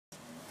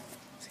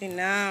See,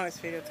 now it's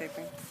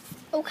videotaping.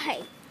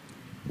 Okay.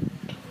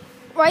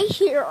 Right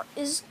here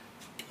is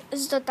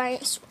the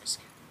dinosaurs.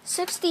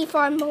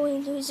 65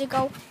 million years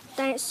ago,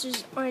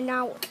 dinosaurs are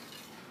now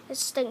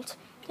extinct.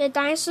 The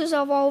dinosaurs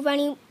evolve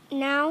any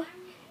now?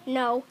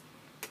 No.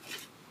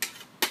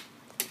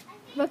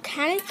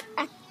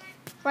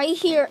 Right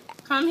here.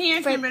 Come here,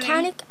 Kimberly.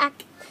 Volcanic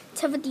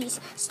activities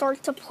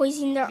start to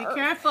poison the Be earth.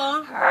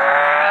 careful.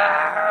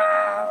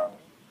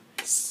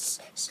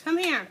 Come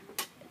here.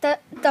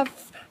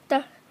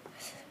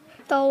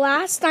 The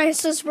last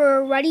dinosaurs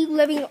were already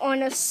living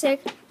on a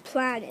sick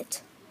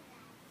planet.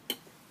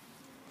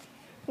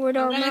 Where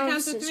I'm going to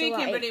count to 3,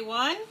 Kimberly.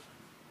 1,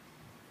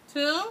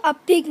 2. A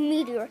big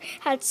meteor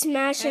had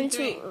smashed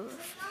into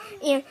Earth,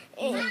 and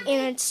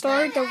it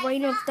started the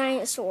reign of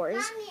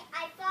dinosaurs.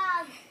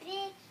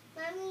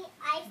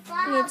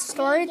 And it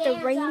started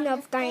the reign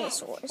of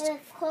dinosaurs.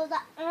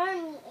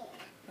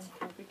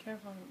 Be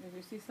careful. If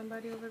you see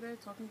somebody over there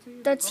talking to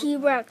you,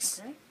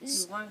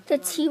 The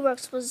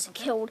T-Rex was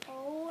killed.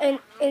 And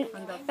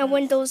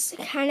when those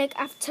volcanic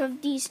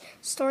activities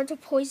started to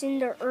poison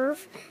the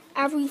earth,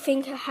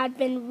 everything had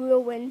been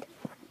ruined.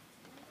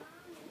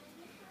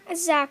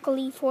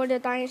 Exactly for the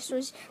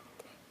dinosaurs,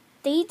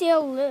 they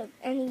didn't live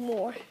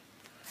anymore.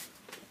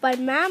 But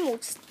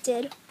mammals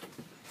did.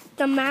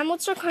 The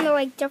mammals are kind of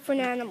like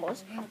different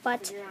animals,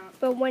 but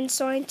when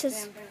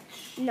scientists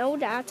know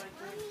that,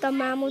 the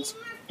mammals,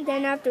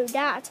 then after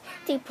that,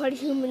 they put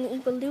human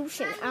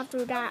evolution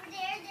after that.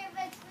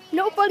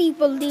 Nobody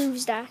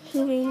believes that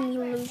human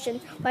evolution,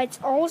 but it's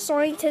all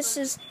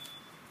scientists'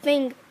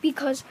 thing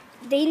because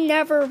they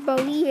never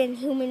believe in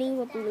human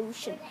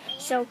evolution.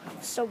 So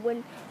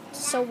when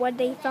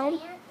they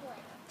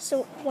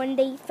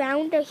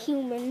found the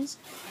humans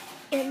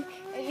in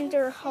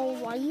their whole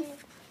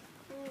life,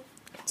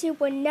 they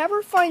would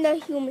never find a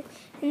human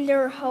in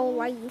their whole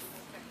life.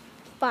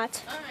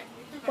 But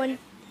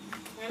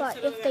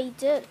if they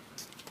did,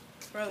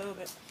 for a little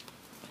bit.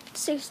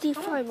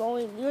 65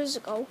 million years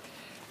ago,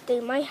 they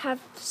might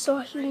have saw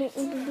human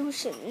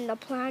evolution in the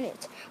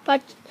planet.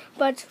 But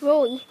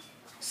really,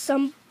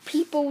 some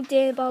people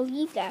didn't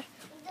believe that.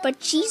 But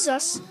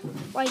Jesus,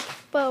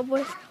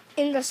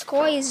 in the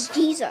sky is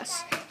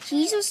Jesus.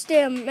 Jesus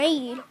didn't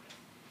made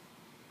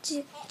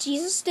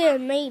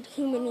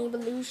human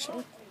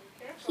evolution.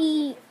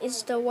 He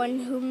is the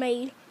one who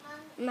made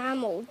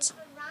mammals.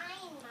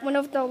 One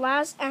of the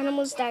last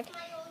animals that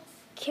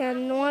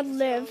cannot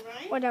live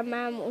were the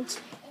mammals.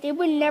 They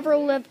would never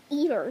live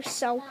either.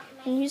 So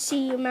when you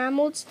see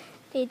mammals,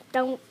 they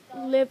don't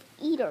live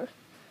either.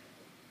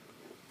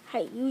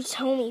 Hey, you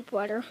tell me,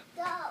 brother.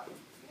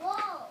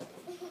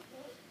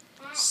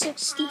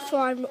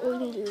 65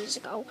 million years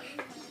ago,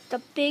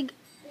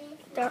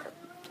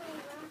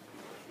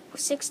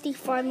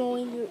 65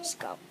 million years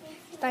ago,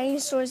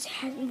 dinosaurs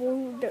had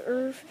ruled the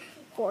earth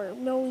for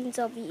millions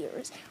of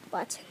years.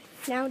 But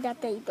now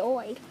that they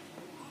died,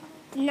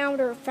 now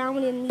they're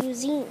found in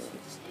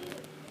museums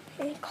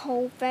and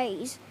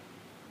cafes.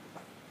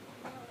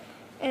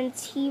 And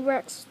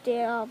T-Rex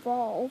did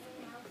evolve.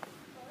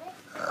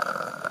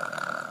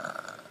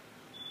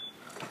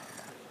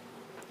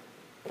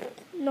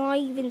 Not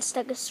even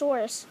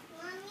Stegosaurus.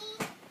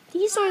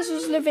 These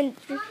dinosaurs live in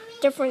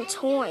different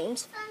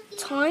times.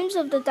 Times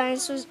of the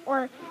dinosaurs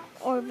are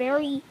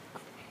very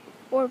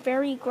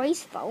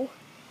graceful.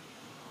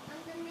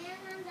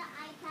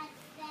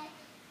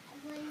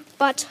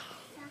 But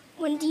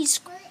when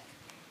these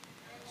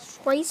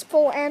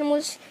graceful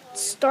animals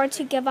start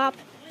to give up,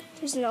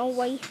 there's no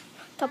way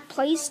to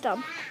place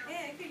them.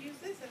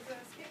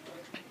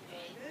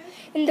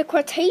 In the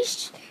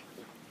Cretaceous,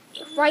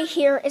 right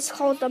here, it's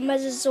called the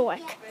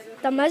Mesozoic.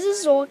 The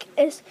Mesozoic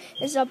is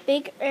a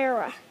big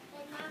era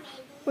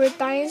where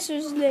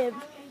dinosaurs live.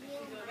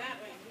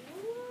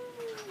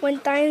 When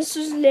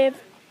dinosaurs lived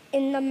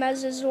in the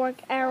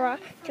Mesozoic era,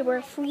 there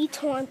were 3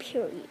 time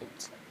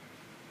periods.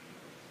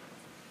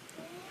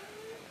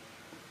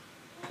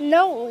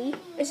 Noe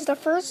is the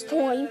first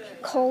time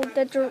called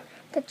the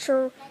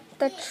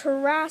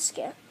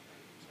Triassic.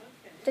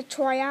 The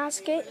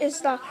Triassic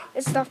is the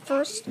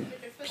first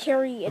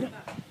period,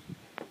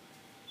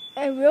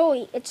 and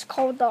really it's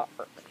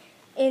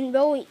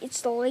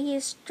the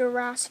latest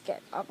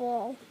Jurassic of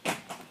all.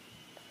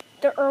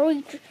 The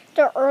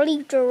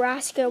early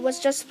Jurassic was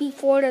just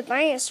before the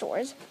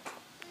dinosaurs,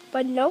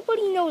 but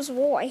nobody knows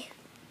why.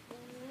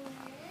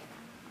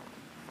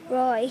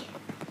 Really,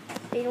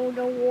 they don't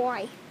know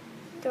why.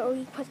 The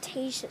early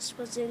Cretaceous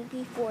was in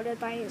before the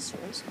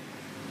dinosaurs.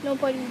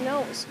 Nobody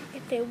knows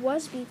if it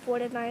was before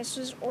the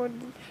dinosaurs or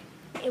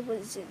it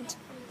wasn't.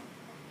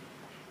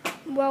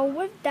 Well,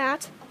 with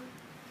that,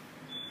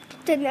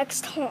 the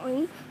next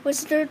time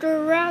was the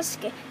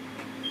Jurassic.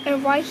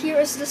 And right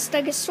here is the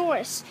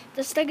Stegosaurus.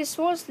 The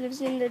Stegosaurus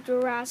lives in the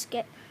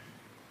Jurassic,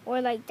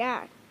 or like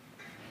that.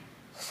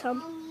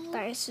 Some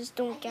dinosaurs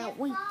don't get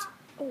wheat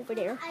over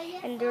there,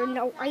 and there are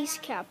no ice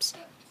caps.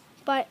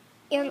 But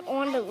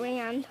on the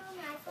land,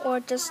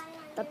 or just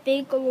the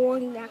big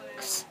long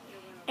necks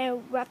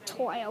and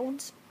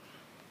reptiles.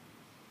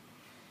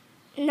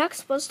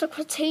 next was the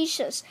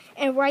Cretaceous,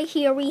 and right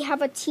here we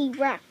have a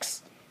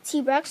T-Rex.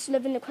 T-Rex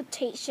lived in the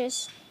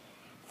Cretaceous.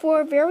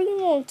 For a very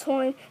long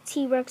time,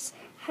 T-Rex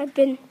had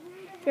been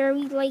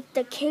very like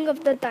the king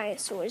of the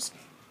dinosaurs.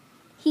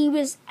 He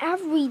was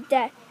every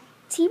day.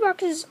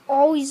 T-Rex is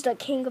always the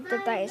king of the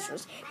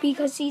dinosaurs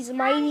because he's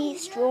mighty,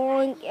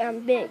 strong,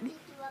 and big.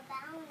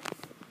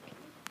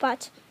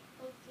 But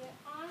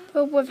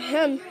with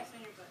him,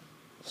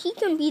 he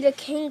can be the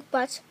king,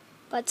 but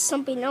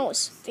something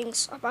else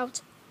thinks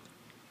about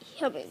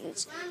him in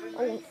his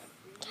own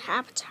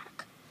habitat.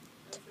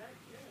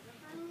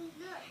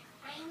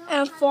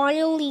 And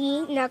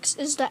finally, next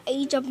is the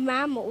age of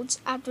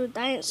mammals after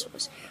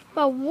dinosaurs.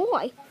 But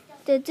why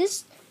did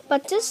this?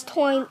 But this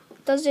time,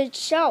 does it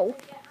show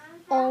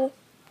all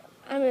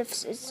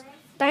emphasis?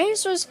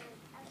 Dinosaurs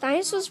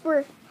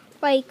were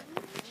like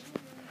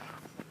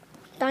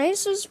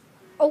dinosaurs.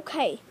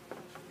 Okay.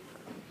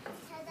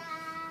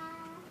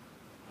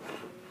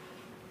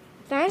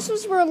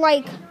 Dinosaurs were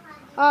like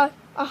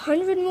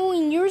 100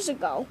 million years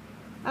ago,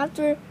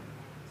 after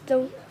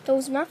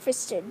those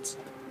mephistids.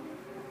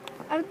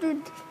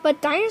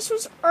 But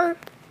dinosaurs are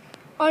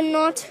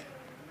not.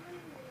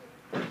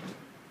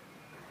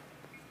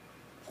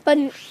 But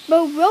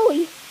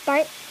really,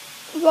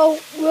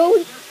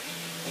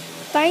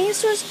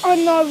 dinosaurs are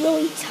not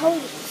really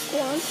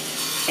teleformed.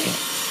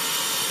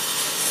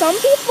 Some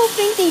people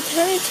think they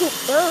turn into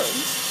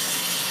birds.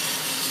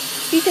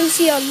 You can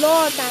see a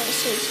lot of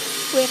dinosaurs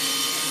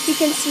You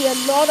can see a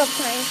lot of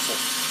dinosaurs.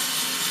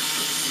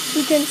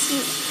 You can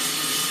see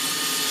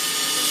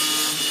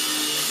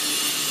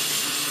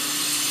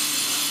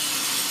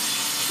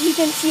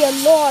a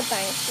lot of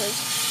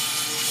dinosaurs.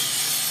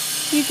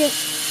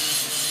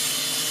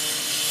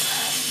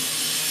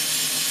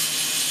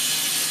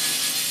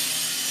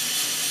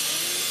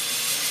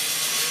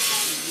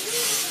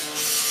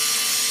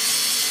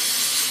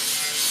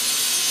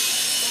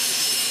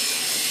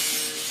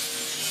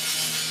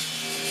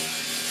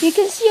 You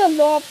can see a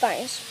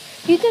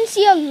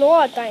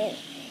lot of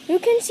dinosaurs. You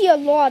can see a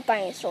lot of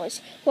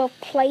dinosaurs with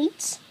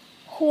plates,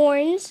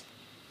 horns,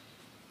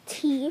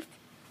 teeth,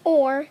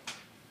 or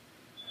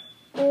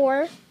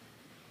you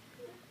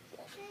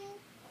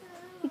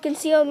can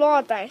see a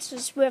lot of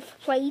dinosaurs with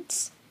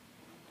plates,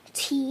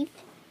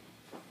 teeth,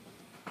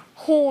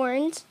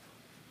 horns,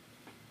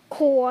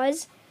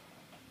 claws,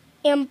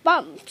 and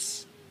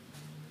bumps,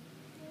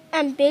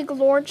 and big,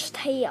 large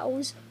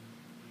tails.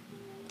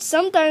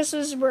 Some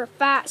dinosaurs were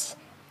fast.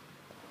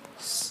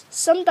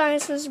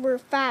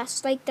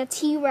 Like the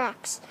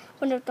T-Rex,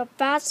 one of the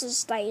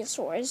fastest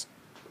dinosaurs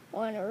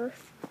on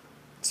Earth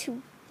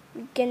to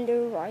begin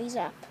to rise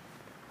up.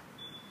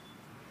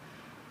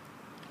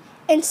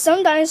 And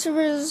some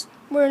dinosaurs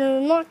were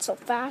not so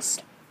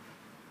fast,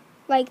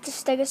 like the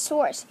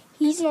Stegosaurus.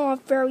 He's not a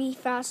very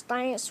fast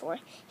dinosaur.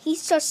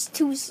 He's just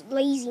too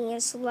lazy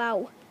and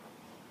slow.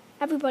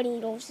 Everybody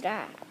knows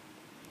that.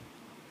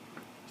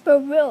 But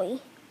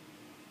really,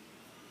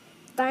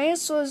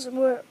 dinosaurs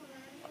were.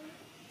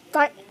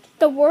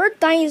 The word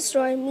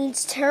dinosaur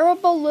means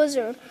terrible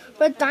lizard,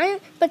 but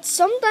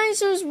some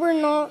dinosaurs were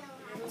not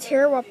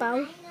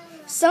terrible.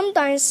 Some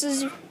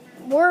dinosaurs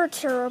were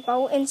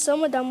terrible, and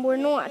some of them were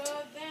not.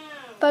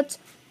 But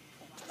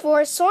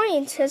for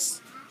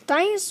scientists,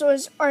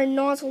 dinosaurs are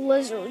not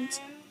lizards.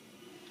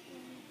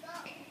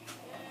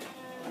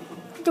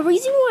 The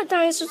reason why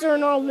dinosaurs are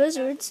not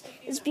lizards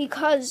is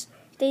because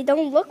they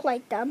don't look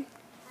like them.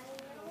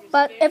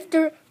 But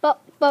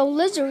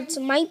lizards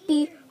might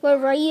be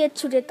related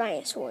to the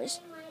dinosaurs,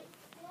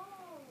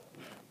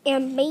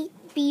 and may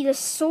be the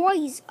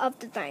size of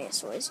the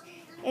dinosaurs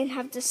and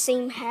have the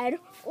same head,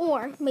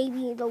 or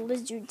maybe the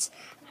lizards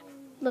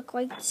look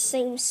like the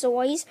same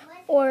size,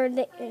 or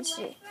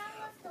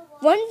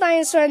one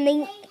dinosaur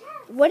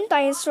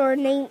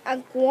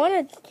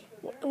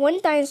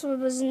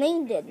was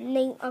named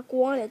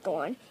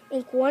Iguanodon.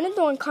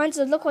 Iguanodon kind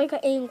of looked like an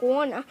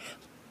iguana.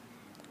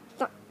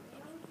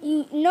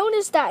 You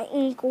notice that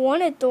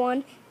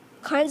Iguanodon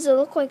kind of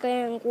look like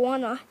an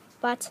iguana,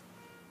 but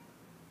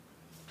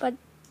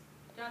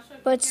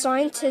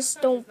scientists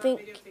don't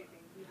think. You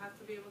have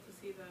to be able to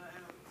see the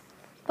animal.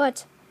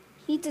 But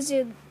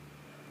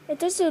it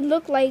doesn't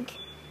look like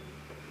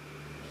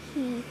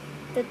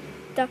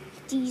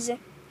these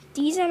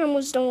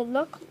animals don't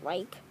look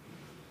like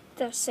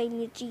the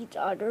same as each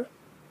other.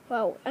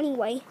 Well,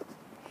 anyway,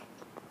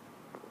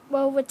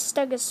 with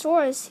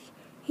Stegosaurus,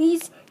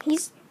 with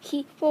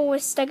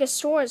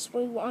Stegosaurus,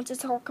 what we want to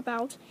talk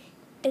about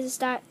is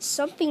that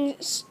something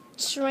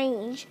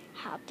strange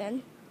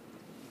happened.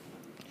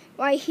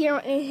 Right here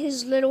in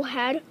his little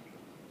head,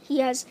 he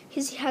has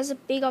a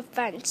big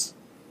fence,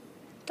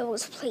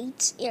 those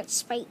plates and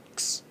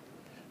spikes.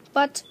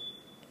 But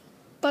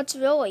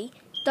really,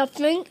 the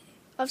thing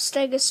of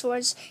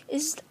Stegosaurus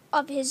is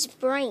of his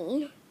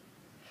brain.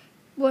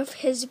 With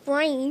his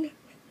brain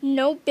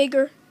no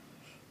bigger,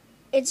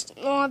 it's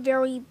not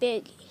very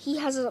big. He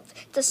has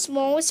the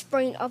smallest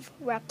brain of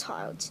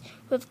reptiles.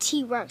 With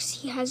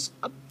T-Rex, he has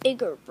a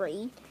bigger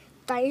brain.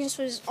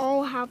 Dinosaurs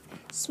all have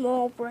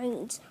small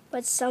brains,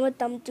 but some of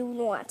them do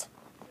not.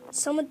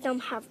 Some of them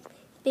have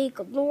big,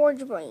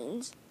 large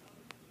brains.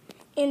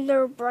 In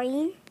their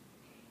brain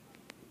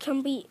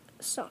can be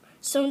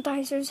some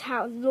dinosaurs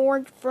have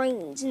large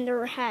brains in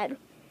their head.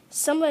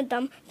 Some of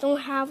them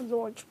don't have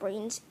large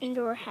brains in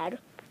their head.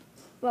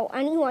 Well,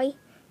 anyway,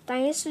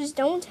 dinosaurs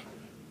don't.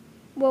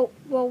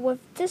 With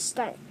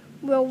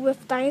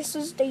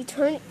dinosaurs,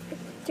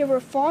 they were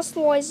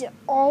fossilized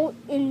all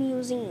in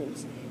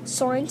museums.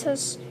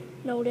 Scientists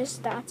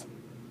noticed that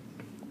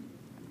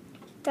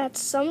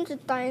some of the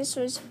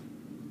dinosaurs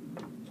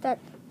that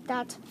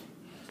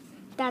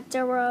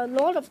there were a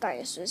lot of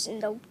dinosaurs in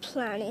the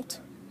planet,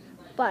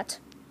 but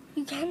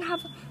they can't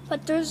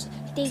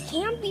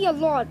be a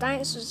lot of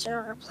dinosaurs in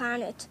our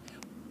planet.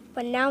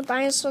 But now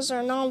dinosaurs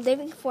are not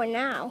living for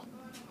now.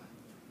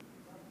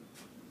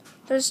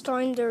 They're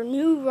starting their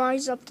new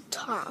rise up the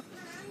top.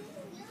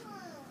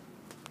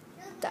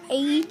 The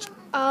age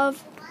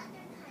of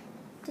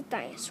the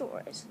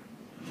dinosaurs.